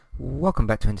Welcome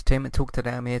back to Entertainment Talk.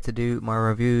 Today I'm here to do my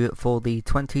review for the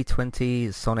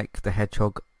 2020 Sonic the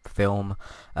Hedgehog film.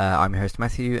 I'm your host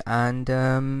Matthew, and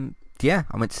yeah,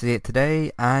 I went to see it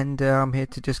today, and I'm here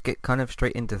to just get kind of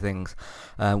straight into things.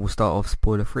 We'll start off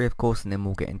spoiler free, of course, and then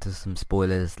we'll get into some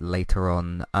spoilers later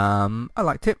on. I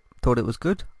liked it, thought it was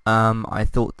good. I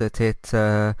thought that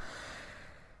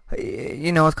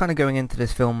I was kind of going into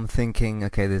this film thinking,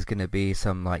 okay, there's going to be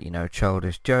some, like,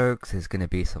 childish jokes, there's going to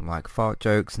be some, like, fart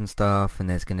jokes and stuff, and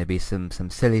there's going to be some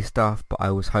silly stuff, but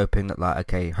I was hoping that, like,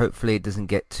 okay, hopefully it doesn't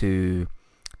get too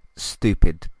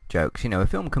stupid jokes. A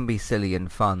film can be silly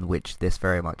and fun, which this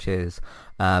very much is,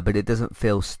 but it doesn't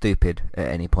feel stupid at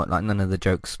any point. Like, none of the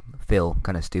jokes feel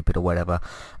kind of stupid or whatever.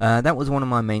 That was one of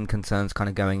my main concerns kind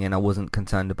of going in. I wasn't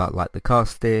concerned about, like, the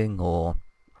casting or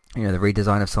the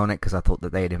redesign of Sonic, because I thought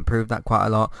that they had improved that quite a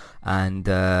lot, and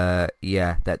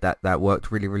yeah, that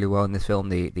worked really, really well in this film,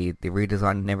 the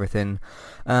redesign and everything.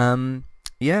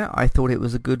 Yeah, I thought it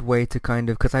was a good way to kind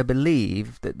of, because I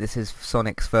believe that this is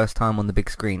Sonic's first time on the big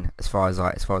screen, as far as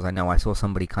I know. I saw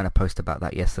somebody kind of post about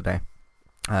that yesterday.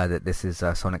 That this is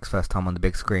Sonic's first time on the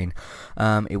big screen.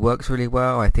 It works really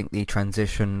well. I think the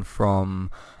transition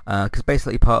from, because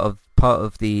basically part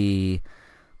of the,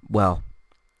 well,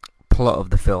 plot of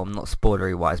the film, not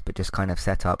spoilery wise, but just kind of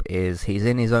set up, is he's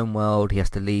in his own world. He has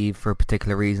to leave for a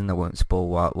particular reason. I won't spoil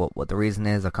what the reason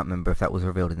is. I can't remember if that was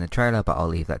revealed in the trailer, but I'll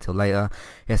leave that till later.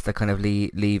 He has to kind of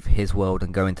leave his world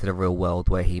and go into the real world,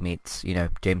 where he meets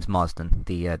James Marsden,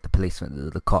 the policeman,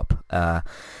 the cop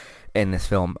in this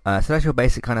film. So that's your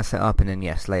basic kind of setup, and then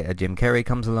yes, later Jim Carrey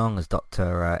comes along as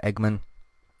Dr. Eggman,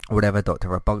 or whatever, Dr.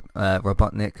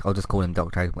 Robotnik. I'll just call him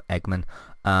Dr. Eggman.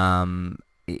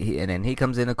 And then he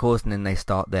comes in, of course, and then they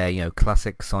start their,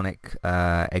 classic Sonic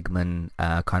Eggman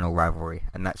kind of rivalry,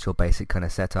 and that's your basic kind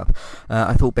of setup.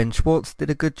 I thought Ben Schwartz did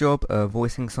a good job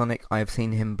voicing Sonic. I have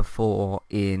seen him before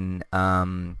in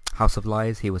House of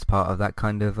Lies. He was part of that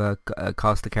kind of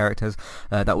cast of characters.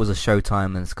 That was a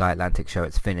Showtime and Sky Atlantic show.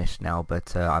 It's finished now,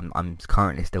 but I'm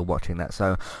currently still watching that.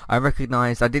 So I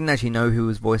didn't actually know who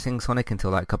was voicing Sonic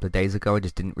until like a couple of days ago. I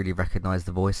just didn't really recognize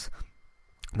the voice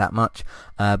that much,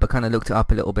 but kind of looked it up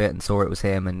a little bit and saw it was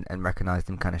him, and recognized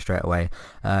him kind of straight away.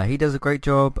 He does a great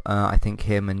job. I think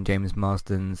him and James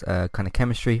Marsden's kind of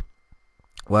chemistry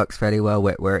works fairly well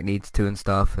where it needs to and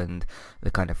stuff, and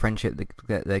the kind of friendship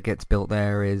that gets built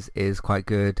there is quite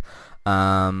good.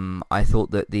 I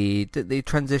thought that the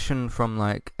transition from,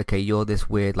 like, okay, you're this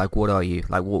weird, like, what are you,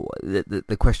 like, what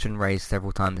the question raised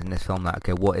several times in this film, like,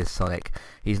 okay, what is Sonic?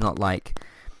 He's like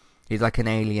an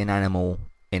alien animal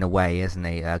in a way, isn't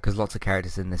he? Because lots of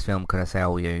characters in this film kind of say,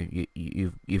 "Oh,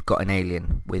 you've got an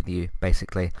alien with you,"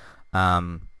 basically.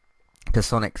 Because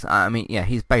Sonic's, I mean, yeah,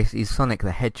 he's Sonic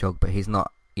the Hedgehog, but he's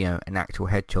not, an actual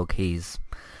hedgehog. He's,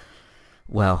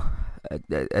 well,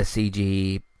 a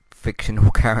CG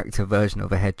fictional character version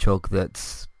of a hedgehog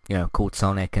that's, called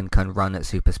Sonic and can run at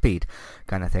super speed,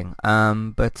 kind of thing.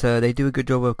 But they do a good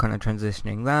job of kind of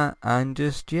transitioning that, and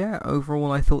just, yeah,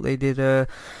 overall I thought they did a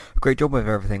great job with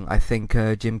everything. I think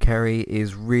Jim Carrey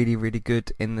is really, really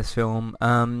good in this film.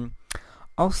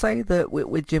 I'll say that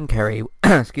with Jim Carrey,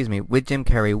 excuse me, with Jim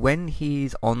Carrey, when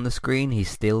he's on the screen, he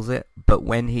steals it, but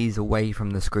when he's away from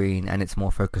the screen and it's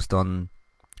more focused on,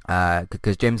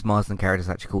 because James Marsden character is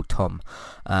actually called Tom.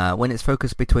 When it's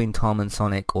focused between Tom and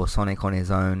Sonic, or Sonic on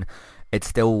his own, it's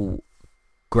still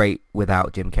great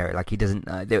without Jim Carrey. Like, he doesn't,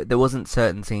 there wasn't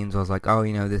certain scenes where I was like, oh,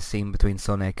 this scene between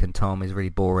Sonic and Tom is really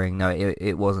boring. No,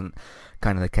 it wasn't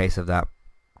kind of the case of that.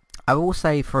 I will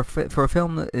say, for a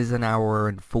film that is an hour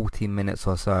and 40 minutes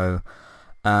or so,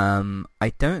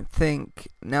 I don't think,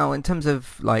 now in terms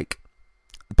of, like,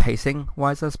 pacing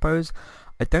wise, I suppose,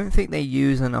 I don't think they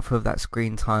use enough of that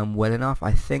screen time well enough.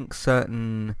 I think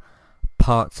certain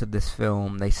parts of this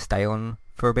film they stay on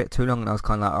for a bit too long, and I was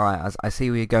kind of like, alright, I see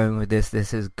where you're going with this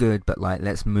is good, but, like,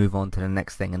 let's move on to the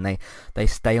next thing, and they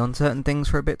stay on certain things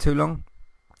for a bit too long.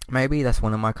 Maybe that's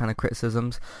one of my kind of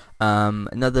criticisms.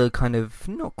 Another kind of,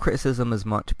 not criticism as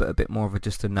much, but a bit more of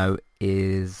just a note,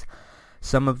 is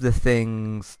some of the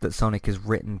things that Sonic is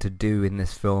written to do in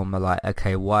this film are like,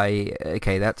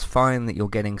 okay, that's fine that you're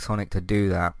getting Sonic to do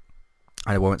that.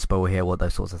 I won't spoil here what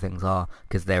those sorts of things are,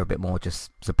 because they're a bit more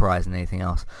just surprise than anything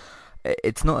else.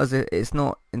 It's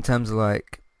not in terms of,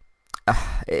 like,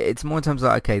 it's more in terms of,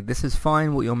 like, okay, this is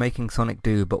fine what you're making Sonic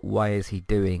do, but why is he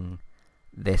doing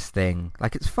this thing?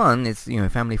 Like, it's fun, it's,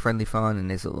 family friendly fun,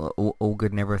 and it's all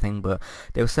good and everything, but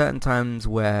there were certain times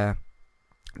where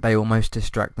they almost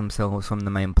distract themselves from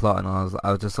the main plot, and I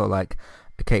was just sort of like,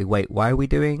 okay, wait, why are we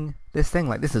doing this thing?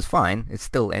 Like, this is fine. It's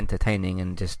still entertaining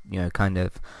and just, kind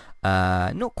of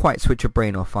not quite switch your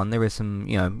brain off on. There is some,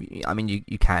 I mean,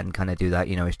 you can kind of do that.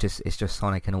 It's just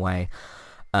Sonic in a way.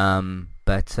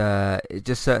 But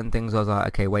just certain things I was like,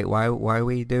 okay, wait, why are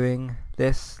we doing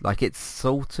this? Like, it's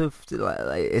sort of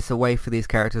like it's a way for these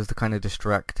characters to kind of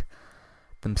distract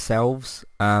themselves,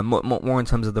 more in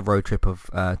terms of the road trip of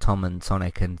Tom and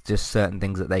Sonic and just certain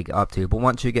things that they get up to. But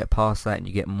once you get past that and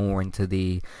you get more into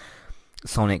the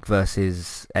Sonic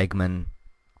versus Eggman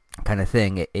kind of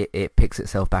thing, it picks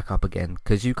itself back up again,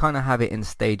 because you kind of have it in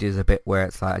stages a bit where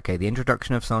it's like, okay, the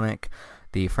introduction of Sonic,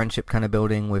 the friendship kind of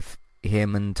building with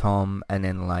him and Tom, and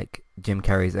then like Jim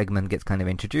Carrey's Eggman gets kind of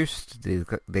introduced the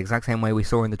exact same way we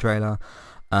saw in the trailer,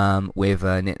 with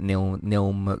Neil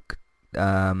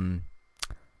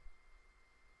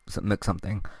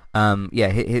something.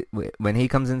 When he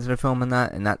comes into the film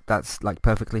and that's like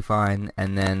perfectly fine,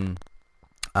 and then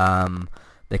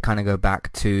they kind of go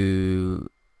back to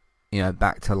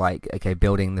like, okay,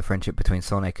 building the friendship between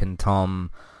Sonic and Tom,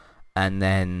 and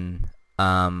then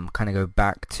kind of go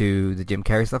back to the Jim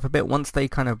Carrey stuff a bit. Once they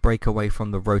kind of break away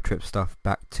from the road trip stuff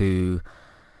back to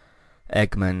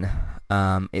Eggman,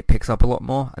 it picks up a lot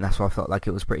more, and that's why I felt like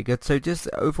it was pretty good. So just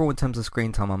overall in terms of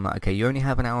screen time, I'm like, okay, you only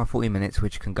have an hour and 40 minutes,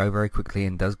 which can go very quickly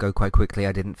and does go quite quickly.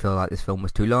 I didn't feel like this film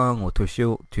was too long or too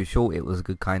short. It was a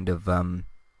good kind of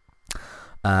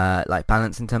like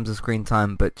balance in terms of screen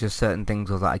time, but just certain things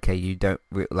was like, okay, you don't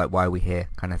like, why are we here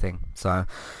kind of thing. So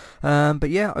but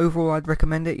yeah, overall I'd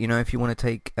recommend it. If you want to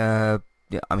take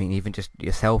I mean, even just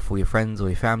yourself or your friends or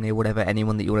your family or whatever,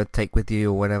 anyone that you want to take with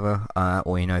you or whatever,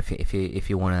 or if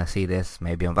you want to see this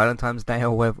maybe on Valentine's Day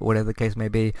or whatever the case may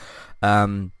be,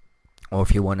 or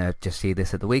if you want to just see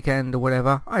this at the weekend or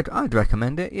whatever, I'd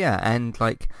recommend it. Yeah, and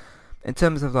like in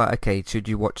terms of like, okay, should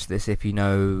you watch this if you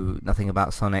know nothing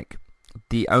about Sonic?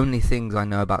 The only things I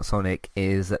know about Sonic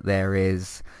is that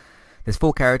there's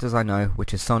 4 characters I know,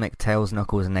 which is Sonic, Tails,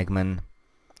 Knuckles, and Eggman.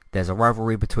 There's a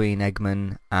rivalry between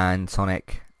Eggman and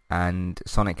Sonic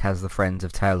has the friends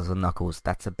of Tails and Knuckles.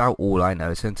 That's about all I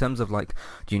know. So in terms of like,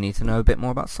 do you need to know a bit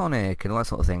more about Sonic and all that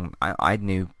sort of thing? I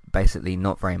knew basically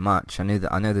not very much. I know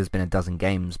there's been a dozen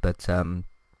games, but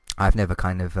I've never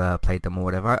kind of played them or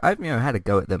whatever. I've had a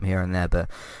go at them here and there, but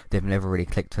they've never really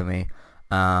clicked for me.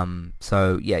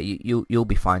 So yeah, you'll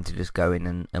be fine to just go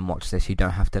in and watch this. You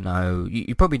don't have to know.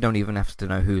 You probably don't even have to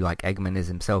know who like Eggman is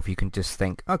himself. You can just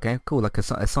think, okay, cool, like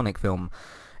a Sonic film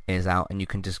is out, and you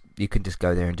can just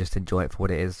go there and just enjoy it for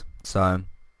what it is. So,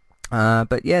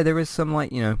 but yeah, there is some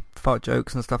like fart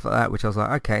jokes and stuff like that, which I was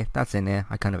like, okay, that's in there.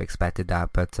 I kind of expected that,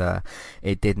 but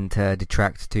it didn't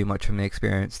detract too much from the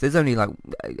experience. There's only like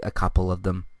a couple of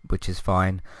them, which is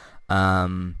fine.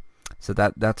 So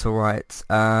that's alright.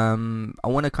 I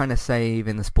want to kind of save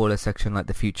in the spoiler section like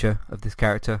the future of this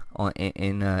character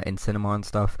in cinema and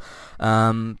stuff.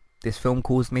 This film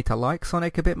caused me to like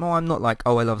Sonic a bit more. I'm not like,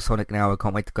 oh, I love Sonic now, I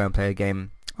can't wait to go and play a game.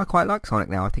 I quite like Sonic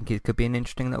now. I think he could be an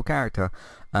interesting little character.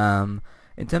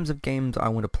 In terms of games I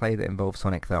want to play that involve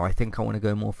Sonic, though, I think I want to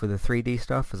go more for the 3D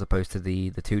stuff as opposed to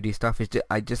the 2D stuff.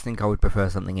 I just think I would prefer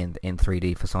something in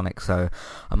 3D for Sonic, so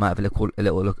I might have a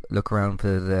little look around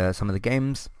for some of the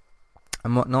games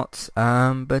and whatnot.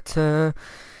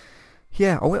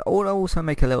 Yeah, I will also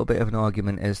make a little bit of an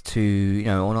argument as to,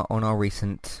 on our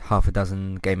recent half a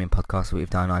dozen gaming podcasts that we've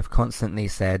done, I've constantly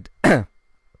said, kind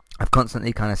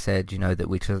of said,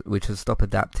 that we should stop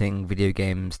adapting video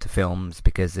games to films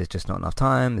because there's just not enough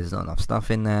time, there's not enough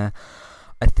stuff in there.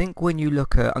 I think when you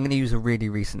look at, I'm going to use a really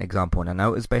recent example, and I know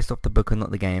it was based off the book and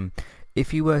not the game.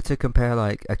 If you were to compare,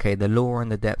 like, okay, the lore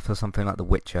and the depth of something like The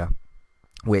Witcher,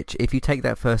 which, if you take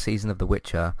that first season of The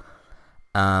Witcher,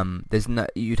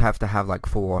 you'd have to have like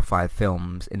 4 or 5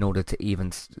 films in order to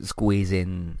even squeeze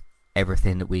in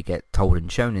everything that we get told and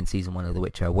shown in season 1 of The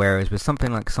Witcher. Whereas with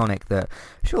something like Sonic, that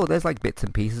sure, there's like bits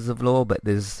and pieces of lore, but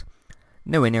there's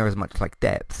nowhere near as much like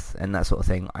depth and that sort of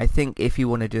thing. I think if you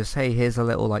want to just, hey, here's a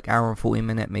little like hour and 40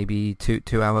 minute, maybe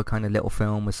 2 hour kind of little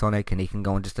film with Sonic, and he can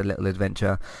go on just a little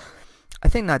adventure, I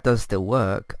think that does still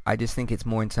work. I just think it's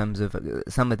more in terms of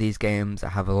some of these games that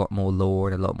have a lot more lore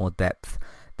and a lot more depth,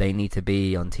 they need to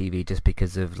be on TV just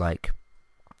because of like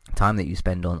time that you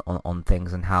spend on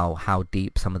things and how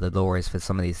deep some of the lore is for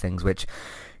some of these things, which,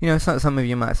 some of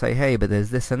you might say, hey, but there's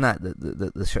this and that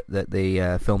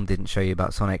the film didn't show you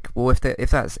about Sonic. Well, if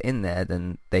that's in there,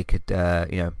 then they could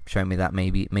show me that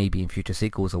maybe in future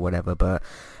sequels or whatever. But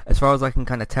as far as I can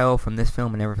kind of tell from this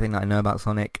film and everything that I know about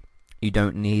Sonic, you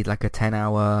don't need like a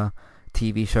 10-hour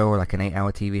TV show or like an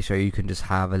 8-hour TV show, you can just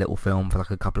have a little film for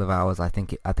like a couple of hours. I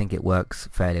think it works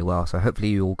fairly well. So hopefully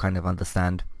you all kind of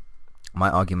understand my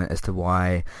argument as to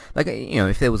why, like, you know,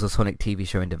 if there was a Sonic TV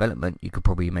show in development, you could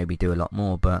probably maybe do a lot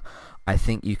more, but I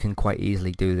think you can quite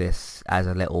easily do this as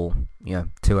a little, you know,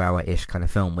 2-hour-ish kind of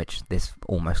film, which this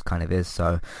almost kind of is,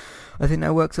 so I think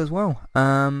that works as well.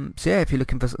 So yeah, if you're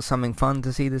looking for something fun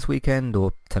to see this weekend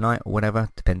or tonight or whatever,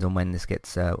 depends on when this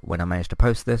gets, when I manage to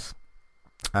post this,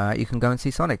 you can go and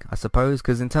see Sonic, I suppose,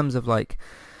 because in terms of like,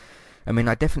 I mean,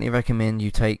 I definitely recommend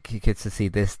you take your kids to see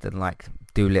this than like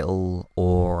Dolittle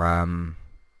or I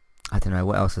don't know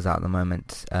what else is out at the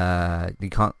moment. You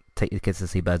can't take your kids to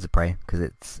see Birds of Prey because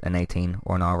it's an 18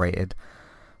 or an R-rated.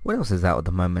 What else is out at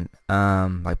the moment?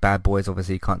 Like Bad Boys,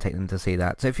 obviously you can't take them to see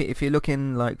that. So if you're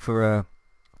looking like for a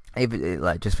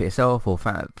like just for yourself or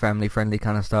family friendly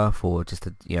kind of stuff, or just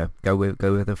to, you know, go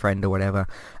with a friend or whatever,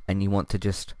 and you want to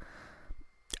just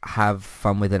have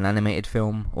fun with an animated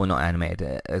film, or not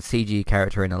animated, a CG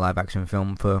character in a live action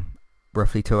film for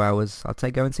roughly 2 hours, I'd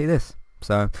say go and see this.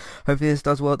 So hopefully this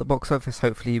does well at the box office.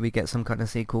 Hopefully we get some kind of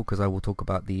sequel, because I will talk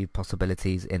about the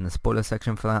possibilities in the spoiler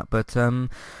section for that. But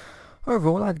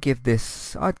overall, I'd give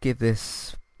this an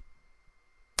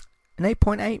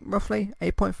 8.8 roughly,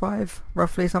 8.5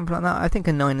 roughly, something like that. I think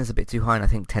a 9 is a bit too high, and I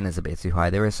think 10 is a bit too high.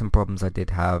 There is some problems I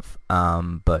did have,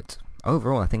 but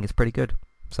overall I think it's pretty good.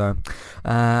 So,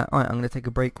 alright, I'm going to take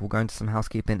a break, we'll go into some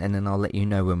housekeeping, and then I'll let you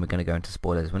know when we're going to go into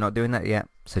spoilers. We're not doing that yet,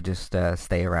 so just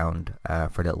stay around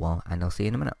for a little while, and I'll see you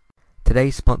in a minute.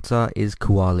 Today's sponsor is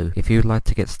Kualu. If you'd like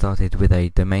to get started with a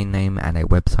domain name and a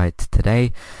website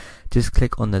today, just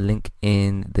click on the link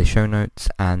in the show notes,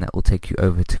 and that will take you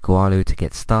over to Kualu to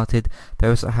get started. They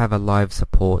also have a live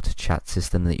support chat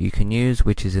system that you can use,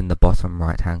 which is in the bottom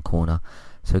right hand corner.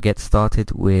 So get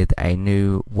started with a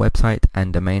new website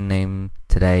and domain name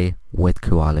today with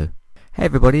Kualu. Hey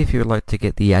everybody, if you would like to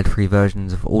get the ad-free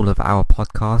versions of all of our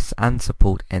podcasts and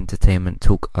support Entertainment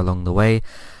Talk along the way,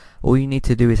 all you need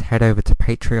to do is head over to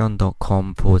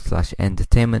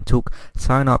patreon.com/entertainment talk.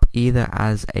 Sign up either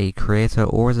as a creator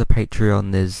or as a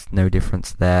Patreon, there's no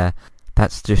difference there.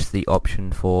 That's just the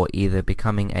option for either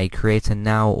becoming a creator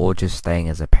now or just staying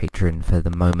as a patron for the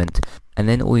moment. And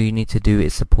then all you need to do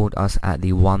is support us at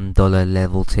the $1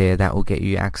 level tier. That will get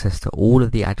you access to all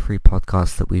of the ad-free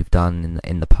podcasts that we've done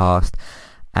in the past,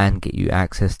 and get you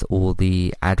access to all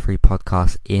the ad-free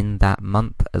podcasts in that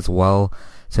month as well.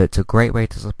 So it's a great way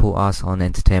to support us on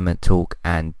Entertainment Talk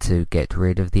and to get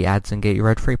rid of the ads and get your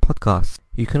ad-free podcasts.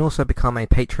 You can also become a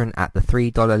patron at the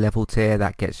 $3 level tier.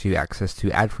 That gets you access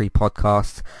to ad-free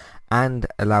podcasts and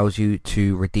allows you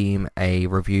to redeem a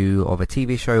review of a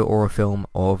TV show or a film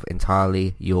of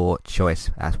entirely your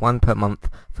choice. That's one per month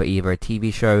for either a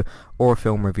TV show or a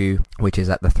film review, which is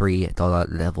at the $3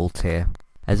 level tier.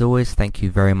 As always, thank you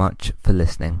very much for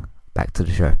listening. Back to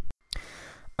the show.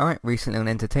 Alright, recently on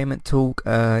Entertainment Talk,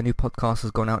 a new podcast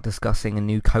has gone out discussing a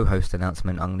new co-host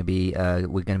announcement. We're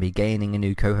going to be gaining a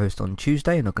new co-host on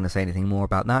Tuesday. I'm not going to say anything more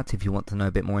about that. If you want to know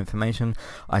a bit more information,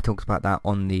 I talked about that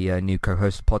on the new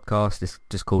co-host podcast. It's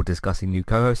just called Discussing New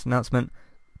Co-Host Announcement.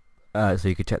 So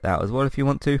you could check that out as well if you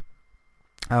want to.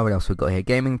 What else we got here?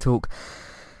 Gaming Talk.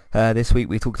 This week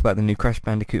we talked about the new Crash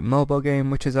Bandicoot mobile game,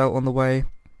 which is out on the way.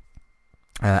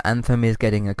 Anthem is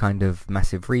getting a kind of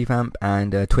massive revamp,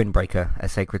 and Twin Breaker, a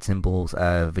Sacred Symbols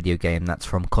video game. That's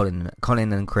from Colin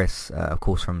and Chris, of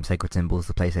course, from Sacred Symbols,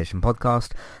 the PlayStation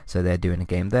podcast. So they're doing a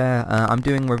game there. I'm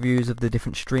doing reviews of the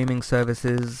different streaming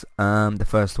services. The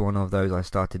first one of those I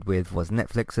started with was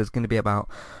Netflix. There's going to be about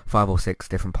 5 or 6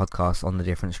 different podcasts on the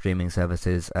different streaming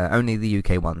services. Only the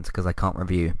UK ones, because I can't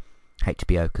review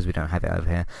HBO because we don't have it over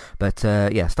here. But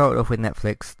yeah, started off with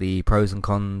Netflix, the pros and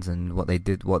cons and what they're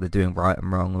doing right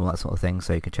and wrong and all that sort of thing,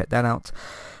 so you can check that out.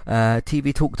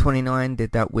 TV Talk 29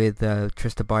 did that with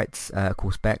Trista Bytes, of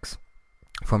course Bex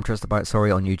from Trista Bytes,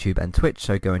 on YouTube and Twitch,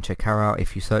 so go and check her out.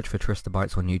 If you search for Trista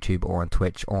Bytes on YouTube or on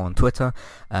Twitch or on Twitter,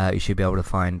 you should be able to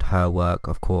find her work,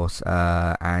 of course,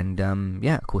 and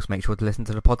yeah, of course, make sure to listen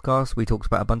to the podcast. We talked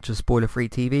about a bunch of spoiler-free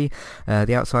TV,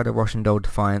 The Outsider, Rochdale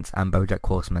Defiance, and BoJack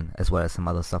Horseman, as well as some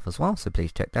other stuff as well, so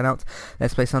please check that out.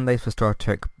 Let's Play Sundays for Star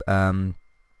Trek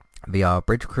VR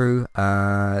Bridge Crew,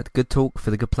 Good Talk for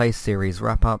The Good Place series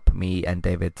wrap up. Me and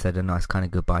David said a nice kind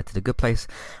of goodbye to The Good Place,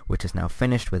 which is now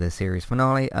finished with a series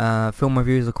finale. Film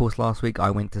reviews, of course, last week I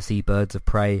went to see Birds of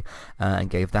Prey and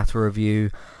gave that a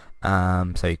review.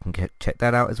 So you can check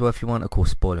that out as well if you want. Of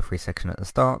course, spoiler-free section at the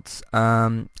start.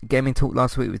 Gaming talk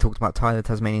last week, we talked about Ty the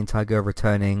Tasmanian Tiger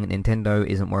returning. Nintendo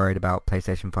isn't worried about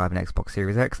PlayStation 5 and Xbox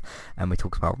Series X. And we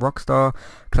talked about Rockstar.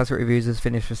 Classic Reviews has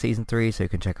finished for Season 3, so you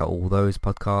can check out all those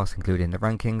podcasts, including the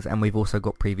rankings. And we've also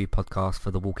got preview podcasts for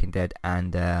The Walking Dead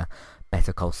and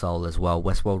Better Call Saul as well.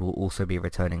 Westworld will also be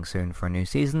returning soon for a new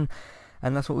season.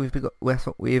 And that's what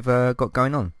we've got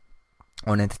going on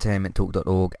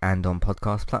entertainmenttalk.org and on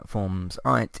podcast platforms.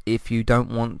 Alright, if you don't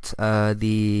want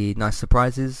the nice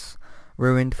surprises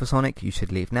ruined for Sonic, you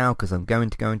should leave now, because I'm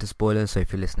going to go into spoilers. So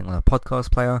if you're listening on a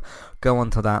podcast player, go on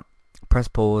to that, press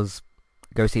pause,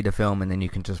 go see the film, and then you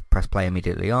can just press play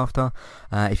immediately after.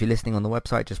 If you're listening on the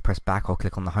website, just press back or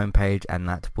click on the homepage, and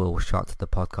that will shut the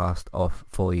podcast off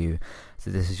for you.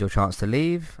 So this is your chance to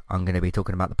leave. I'm going to be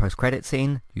talking about the post-credit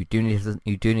scene. You do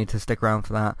need to stick around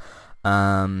for that.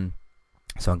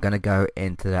 So I'm going to go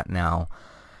into that now.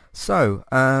 So,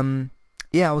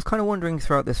 yeah, I was kind of wondering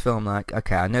throughout this film, like,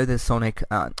 okay, I know there's Sonic.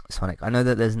 I know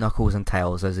that there's Knuckles and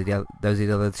Tails. Those are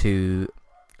the other two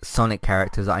Sonic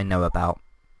characters that I know about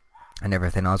and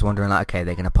everything. I was wondering, like, okay,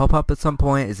 they're going to pop up at some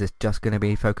point. Is this just going to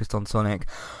be focused on Sonic?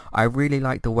 I really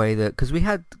like the way that, because we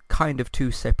had kind of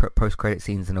two separate post-credit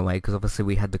scenes in a way, because obviously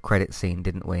we had the credit scene,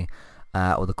 didn't we?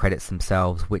 Or the credits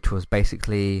themselves, which was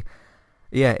basically...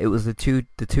 Yeah, it was the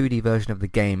 2D version of the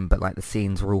game, but like the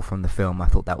scenes were all from the film. I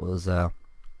thought that was a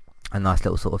nice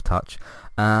little sort of touch.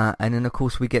 And then of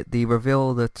course we get the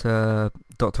reveal that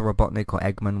Dr. Robotnik or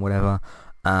Eggman, whatever,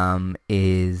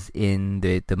 is in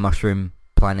the mushroom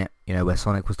planet, you know, where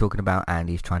Sonic was talking about, and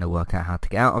he's trying to work out how to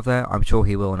get out of there. I'm sure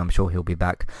he will, and I'm sure he'll be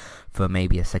back for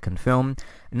maybe a second film.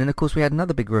 And then of course we had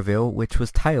another big reveal, which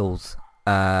was Tails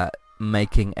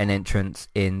making an entrance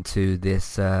into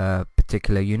this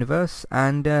particular universe,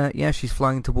 and yeah, she's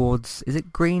flying towards, is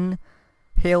it Green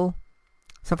Hill,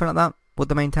 something like that, what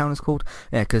the main town is called?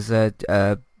 Yeah, because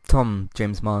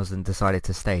James Marsden decided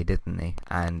to stay, didn't he,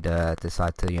 and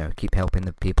decided to, you know, keep helping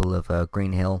the people of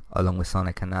Green Hill along with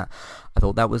Sonic and that. I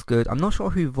thought that was good. I'm not sure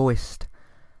who voiced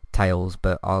Tails,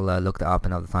 but I'll look that up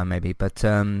another time maybe, but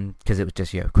because it was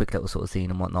just, you know, a quick little sort of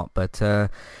scene and whatnot, but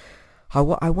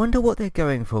I wonder what they're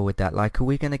going for with that. Like, are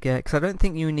we going to get... Because I don't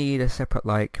think you need a separate,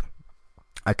 like...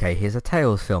 Okay, here's a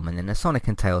Tails film and then a Sonic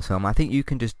and Tails film. I think you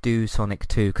can just do Sonic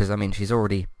 2, because, I mean, she's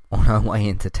already on her way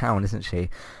into town, isn't she?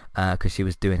 Because she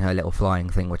was doing her little flying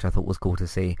thing, which I thought was cool to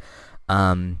see.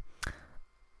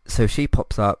 So she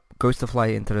pops up, goes to fly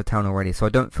into the town already. So I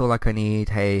don't feel like I need,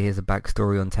 hey, here's a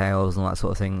backstory on Tails and all that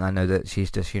sort of thing. I know that she's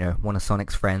just, you know, one of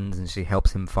Sonic's friends, and she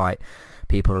helps him fight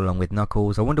people along with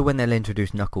Knuckles. I wonder when they'll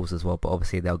introduce Knuckles as well, but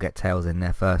obviously they'll get Tails in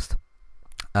there first.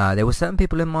 There were certain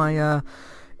people in my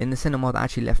in the cinema that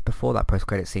actually left before that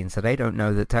post-credit scene, so they don't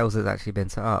know that Tails has actually been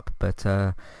set up. But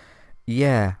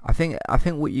yeah, I think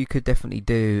what you could definitely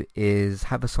do is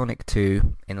have a Sonic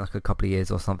 2 in like a couple of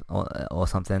years or something, or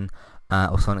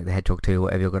Sonic the Hedgehog 2,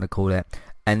 whatever you're going to call it,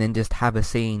 and then just have a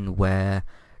scene where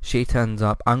she turns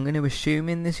up. I'm going to assume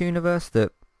in this universe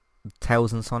that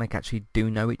Tails and Sonic actually do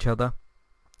know each other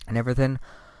and everything.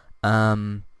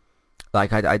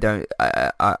 Like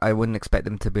I wouldn't expect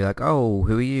them to be like, oh,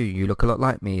 who are you? You look a lot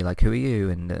like me. Like, who are you?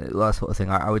 And that sort of thing.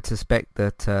 I would suspect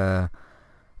that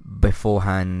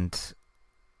beforehand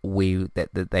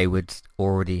that they would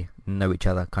already know each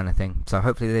other, kind of thing. So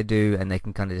hopefully they do, and they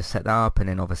can kind of just set that up, and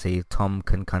then obviously Tom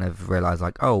can kind of realize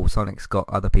like, oh, Sonic's got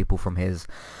other people from his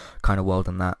kind of world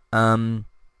and that.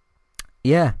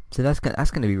 Yeah, so that's going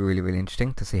to be really, really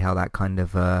interesting to see how that kind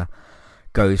of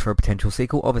goes for a potential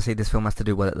sequel. Obviously, this film has to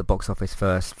do well at the box office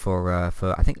first for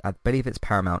I believe it's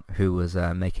Paramount who was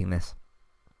making this.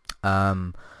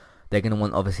 They're going to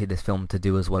want, obviously, this film to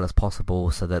do as well as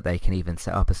possible so that they can even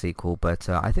set up a sequel. But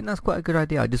I think that's quite a good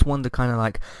idea. I just wonder kind of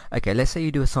like, okay, let's say you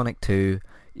do a Sonic 2,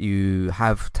 you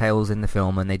have Tails in the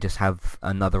film, and they just have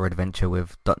another adventure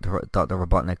with Dr.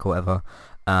 Robotnik or whatever,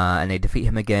 and they defeat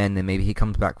him again, and maybe he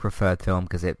comes back for a third film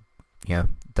because it, you know,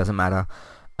 doesn't matter.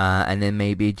 And then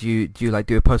maybe do you like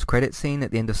do a post-credit scene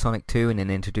at the end of Sonic 2 and then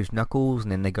introduce Knuckles,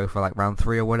 and then they go for like round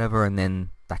 3 or whatever, and then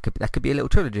that could be a little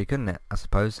trilogy, couldn't it? I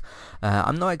suppose.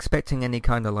 I'm not expecting any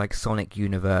kind of like Sonic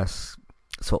universe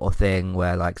sort of thing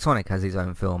where like Sonic has his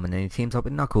own film and then he teams up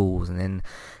with Knuckles and then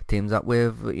teams up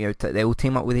with, you know, they all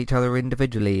team up with each other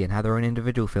individually and have their own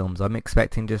individual films. I'm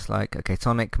expecting just like, okay,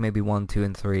 Sonic maybe 1, 2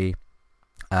 and 3.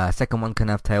 Second one can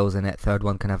have Tails in it, third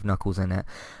one can have Knuckles in it,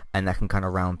 and that can kind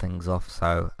of round things off.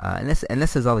 So unless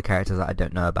there's other characters that I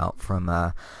don't know about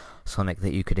from Sonic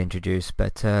that you could introduce,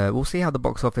 but we'll see how the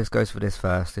box office goes for this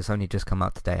first. It's only just come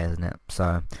out today, hasn't it?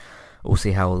 So we'll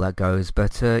see how all that goes.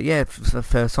 But yeah,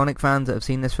 for Sonic fans that have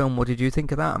seen this film, what did you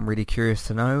think of that? I'm really curious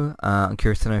to know. I'm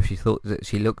curious to know if you thought that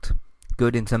she looked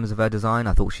good in terms of her design.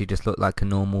 I thought she just looked like a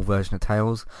normal version of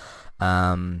Tails,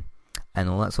 and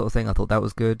all that sort of thing. I thought that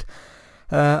was good.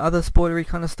 Other spoilery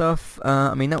kind of stuff.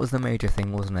 I mean, that was the major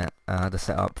thing, wasn't it? The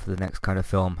setup for the next kind of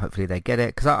film. Hopefully they get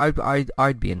it, because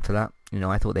I'd be in for that. You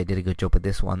know, I thought they did a good job with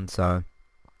this one. So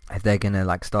if they're gonna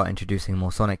like start introducing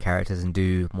more Sonic characters and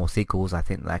do more sequels, I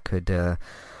think that could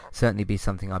certainly be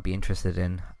something I'd be interested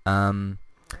in.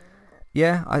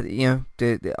 Yeah,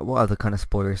 what other kind of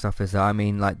spoilery stuff is there? I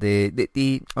mean, like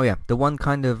the one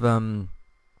kind of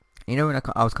you know, when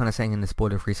I was kind of saying in the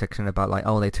spoiler-free section about like,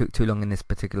 oh, they took too long in this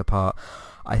particular part.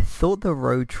 I thought the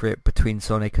road trip between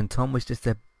Sonic and Tom was just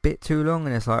a bit too long,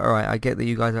 and it's like, alright, I get that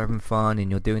you guys are having fun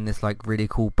and you're doing this like really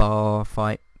cool bar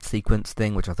fight sequence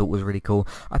thing, which I thought was really cool.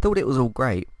 I thought it was all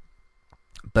great,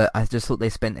 but I just thought they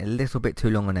spent a little bit too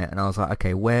long on it, and I was like,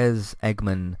 okay, where's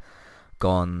Eggman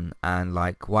gone, and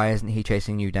like, why isn't he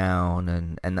chasing you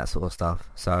down, and that sort of stuff.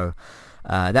 So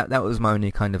that was my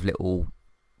only kind of little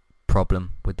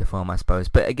problem with the film, I suppose.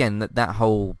 But again, that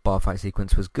whole bar fight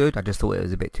sequence was good. I just thought it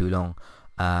was a bit too long,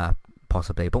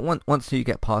 possibly. But once you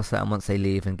get past that, and once they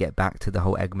leave and get back to the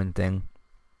whole Eggman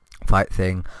fight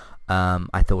thing,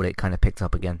 I thought it kind of picked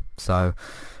up again. So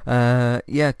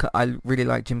yeah, I really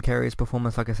like Jim Carrey's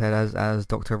performance, like I said, as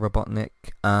Dr. Robotnik.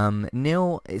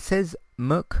 Neil, it says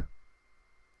Mukdo,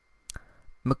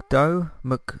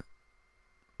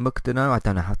 I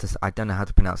don't know how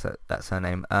to pronounce that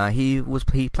surname.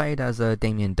 He played as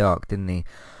Damien Dark, didn't he,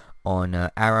 on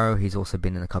Arrow. He's also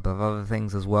been in a couple of other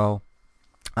things as well.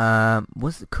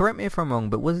 Correct me if I'm wrong,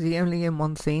 but was he only in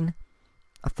one scene?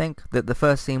 I think that the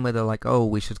first scene where they're like, oh,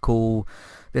 we should call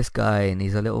this guy, and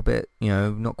he's a little bit, you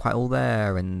know, not quite all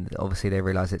there, and obviously they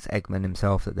realise it's Eggman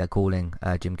himself that they're calling,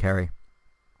 Jim Carrey.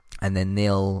 And then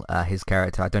Neil, his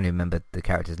character, I don't even remember the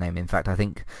character's name. In fact, I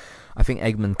think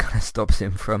Eggman kind of stops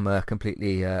him from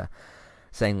completely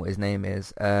saying what his name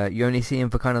is. You only see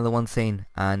him for kind of the one scene,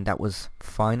 and that was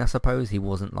fine, I suppose. He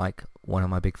wasn't like one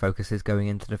of my big focuses going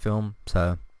into the film,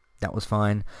 so that was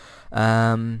fine.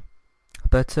 But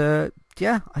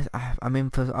yeah, I mean,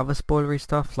 for other spoilery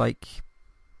stuff, like,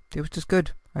 it was just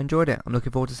good. I enjoyed it. I'm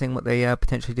looking forward to seeing what they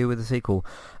potentially do with the sequel.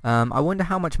 I wonder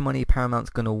how much money Paramount's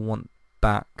going to want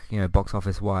back, you know, box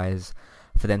office wise,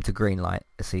 for them to greenlight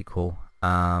a sequel.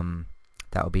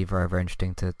 That would be very, very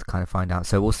interesting to kind of find out.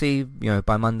 So we'll see, you know,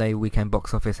 by Monday weekend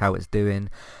box office, how it's doing,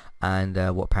 and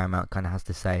what Paramount kind of has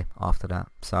to say after that.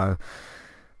 So,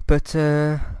 but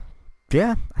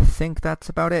yeah, I think that's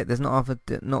about it. There's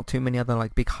not too many other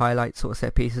like big highlight sort of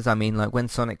set pieces. I mean, like when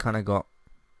Sonic kind of got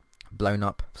blown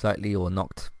up slightly or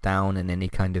knocked down, and then he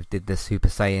kind of did the Super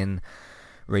Saiyan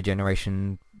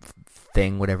regeneration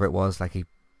thing, whatever it was, like he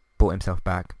brought himself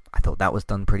back. I thought that was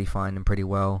done pretty fine and pretty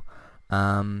well.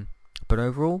 But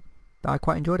overall, I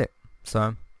quite enjoyed it.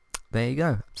 So there you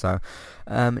go. So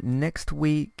next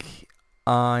week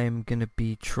I'm going to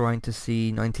be trying to see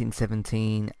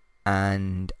 1917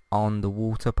 and On the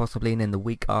Water possibly, and then the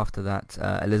week after that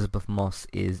Elizabeth Moss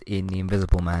is in The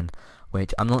Invisible Man,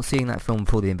 which I'm not seeing that film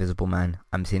for The Invisible Man.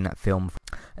 I'm seeing that film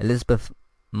for Elizabeth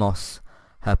Moss,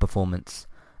 her performance.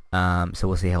 So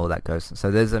we'll see how all that goes.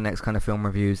 So there's the next kind of film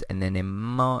reviews, and then in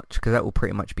March, because that will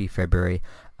pretty much be February,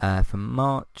 for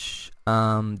March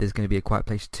there's going to be A Quiet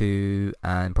Place 2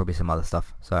 and probably some other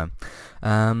stuff. So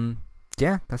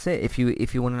yeah, that's it. If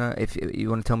you want to know, if you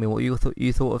want to tell me what you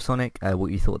thought of Sonic,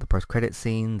 what you thought of the post-credits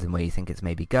scenes, and where you think it's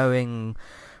maybe going.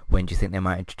 When do you think they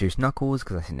might introduce Knuckles?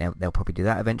 Because I think they'll probably do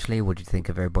that eventually. What do you think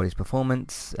of everybody's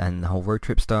performance and the whole road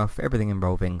trip stuff? Everything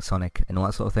involving Sonic and all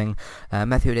that sort of thing.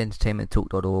 Matthew at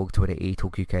entertainmenttalk.org, Twitter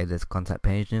eTalkUK. There's a contact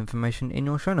page and information in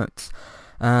your show notes.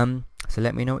 So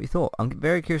let me know what you thought. I'm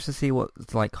very curious to see what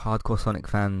like hardcore Sonic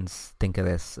fans think of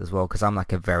this as well. Because I'm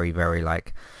like a very, very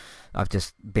like... I've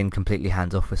just been completely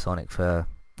hands off with Sonic for...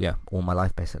 yeah, all my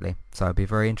life basically. So it'd be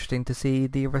very interesting to see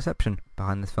the reception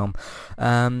behind this film.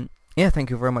 Yeah, thank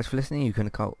you very much for listening. You can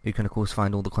of course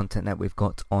find all the content that we've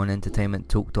got on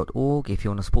entertainmenttalk.org. If you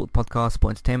want to support the podcast,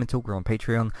 support Entertainment Talk, we're on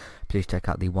Patreon. Please check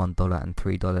out the $1 and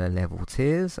 $3 level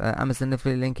tiers. Amazon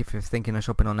affiliate link if you're thinking of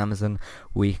shopping on Amazon,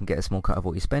 where you can get a small cut of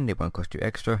what you spend. It won't cost you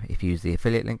extra. If you use the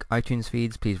affiliate link, iTunes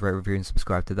feeds, please rate, review and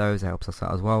subscribe to those. That helps us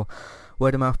out as well.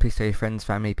 Word of mouth, please tell your friends,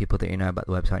 family, people that you know about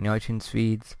the website and the iTunes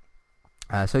feeds.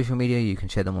 Social media, you can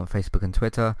share them on Facebook and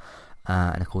Twitter.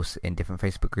 And of course in different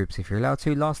Facebook groups if you're allowed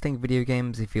to. Last thing, video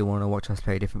games. If you want to watch us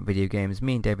play different video games,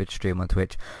 me and David stream on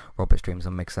Twitch, Robert streams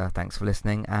on Mixer. Thanks for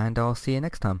listening, and I'll see you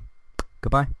next time.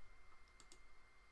 Goodbye.